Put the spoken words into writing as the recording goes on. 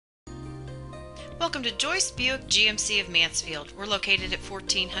Welcome to Joyce Buick GMC of Mansfield. We're located at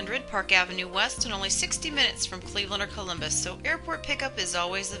 1400 Park Avenue West and only 60 minutes from Cleveland or Columbus, so airport pickup is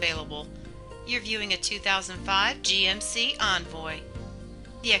always available. You're viewing a 2005 GMC Envoy.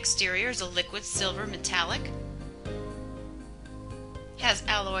 The exterior is a liquid silver metallic, has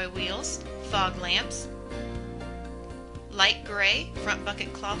alloy wheels, fog lamps, light gray front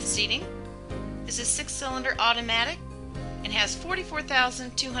bucket cloth seating, is a 6-cylinder automatic, and has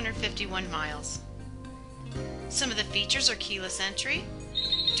 44,251 miles. Some of the features are keyless entry,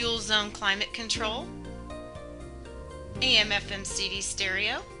 dual zone climate control, AM/FM CD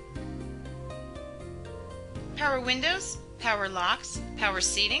stereo, power windows, power locks, power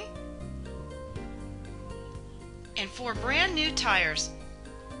seating, and 4 brand new tires.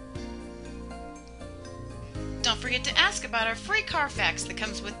 Don't forget to ask about our free Carfax that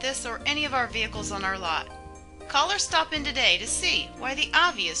comes with this or any of our vehicles on our lot. Call or stop in today to see why the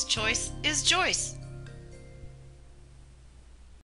obvious choice is Joyce.